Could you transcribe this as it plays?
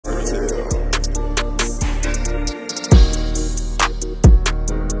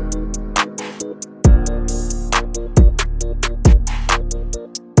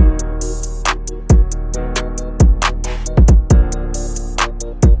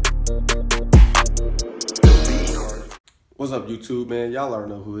What's up, YouTube, man? Y'all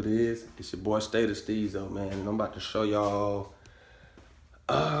already know who it is. It's your boy, State of Steez, though, man. And I'm about to show y'all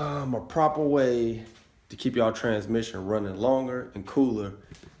a proper way to keep y'all transmission running longer and cooler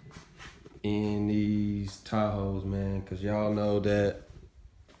in these Tahoes, man. Because y'all know that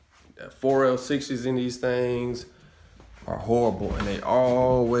 4L60s in these things are horrible, and they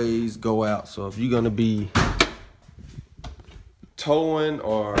always go out. So if you're going to be towing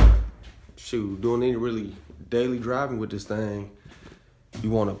or, doing any really daily driving with this thing, you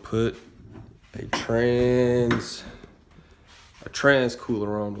want to put a trans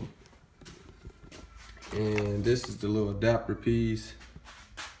cooler on them. And this is the little adapter piece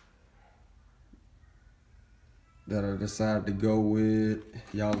that I decided to go with.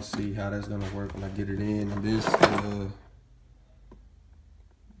 Y'all will see how that's gonna work when I get it in. And this the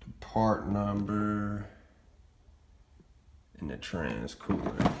part number and the trans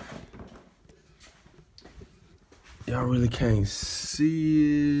cooler. Y'all really can't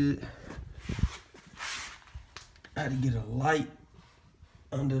see it. I had to get a light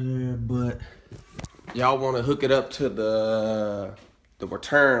under there, but y'all want to hook it up to the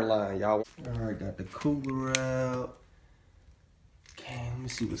return line, y'all. All right, got the cooler out. Okay, let me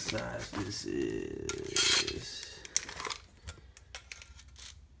see what size this is.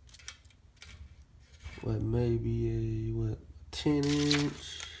 What, maybe a 10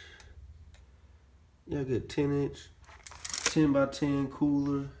 inch? Yeah, good 10 inch, 10 by 10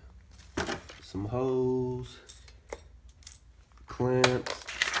 cooler, some hose, clamps,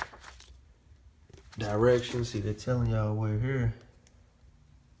 directions. See, they're telling y'all where here.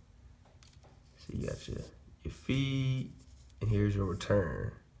 So you got your feed, and here's your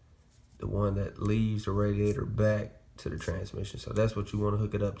return, the one that leaves the radiator back to the transmission. So that's what you want to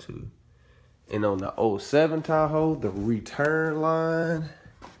hook it up to. And on the 07 Tahoe, the return line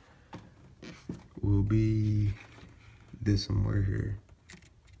will be this somewhere here.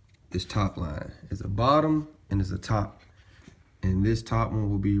 This top line is a bottom and is a top. And this top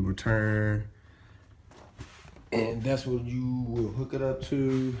one will be return. And that's what you will hook it up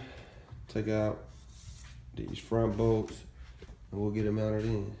to. Take out these front bolts and we'll get it mounted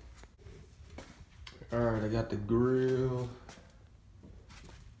in. All right, I got the grill.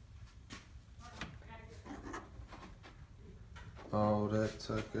 All that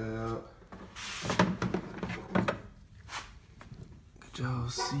took out. Could y'all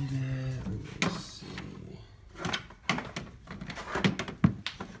see that? Let me see.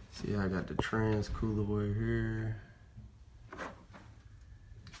 See, I got the trans cooler right here.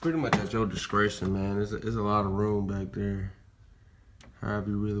 Pretty much at your discretion, man. There's a lot of room back there. However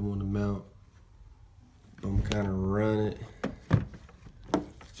you really want to mount. I'm kind of run it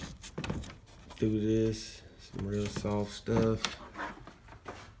through this. Some real soft stuff.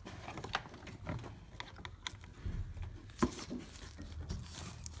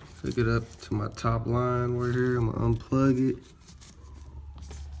 Hook it up to my top line right here. I'm gonna unplug it.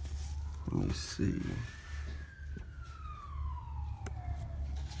 Let me see.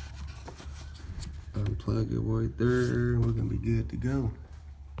 Unplug it right there. We're gonna be good to go.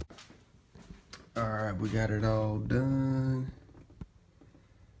 All right, we got it all done.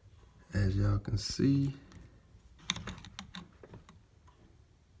 As y'all can see,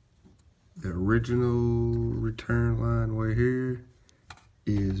 the original return line right here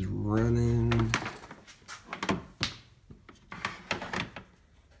is running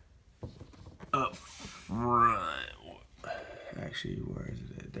up front. Actually, where is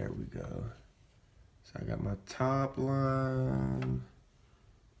it at? There we go. So I got my top line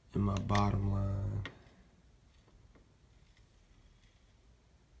and my bottom line.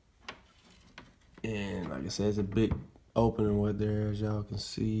 And like I said, it's a big opening right there, as y'all can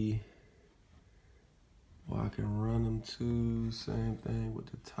see. Well, I can run them too. Same thing with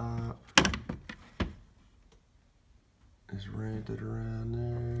the top. Just ran it around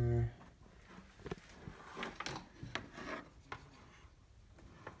there.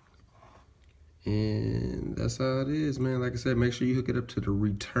 And that's how it is, man. Like I said, make sure you hook it up to the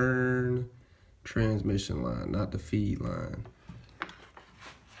return transmission line, not the feed line.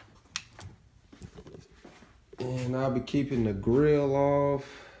 And I'll be keeping the grill off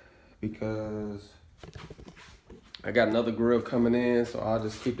because I got another grill coming in, so I'll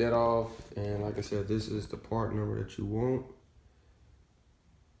just keep that off. And like I said, this is the part number that you want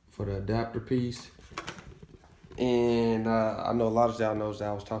for the adapter piece. And I know a lot of y'all knows that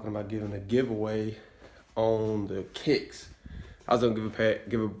I was talking about giving a giveaway on the kicks. I was gonna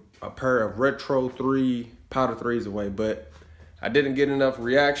give a pair of Retro 3 Powder 3s away, but I didn't get enough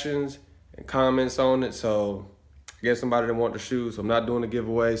reactions and comments on it, so I guess somebody didn't want the shoes, so I'm not doing the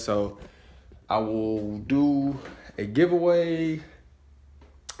giveaway. So I will do a giveaway,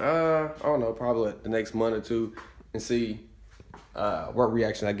 I don't know, probably the next month or two, and see what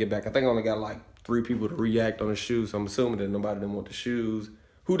reaction I get back. I think I only got like 3 people to react on the shoes, so I'm assuming that nobody didn't want the shoes.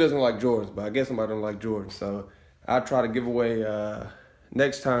 Who doesn't like Jordans? But I guess somebody don't like Jordans, so I'll try to give away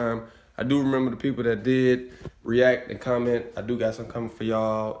next time. I do remember the people that did react and comment. I do got some coming for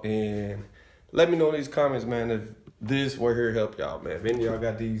y'all, and let me know in these comments, man, if this right here help y'all, man. If any of y'all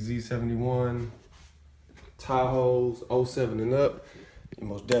got these Z71 Tahoes 07 and up, you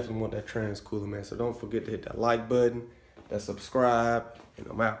most definitely want that trans cooler, man. So don't forget to hit that like button, that subscribe, and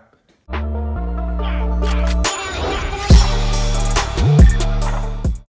I'm out.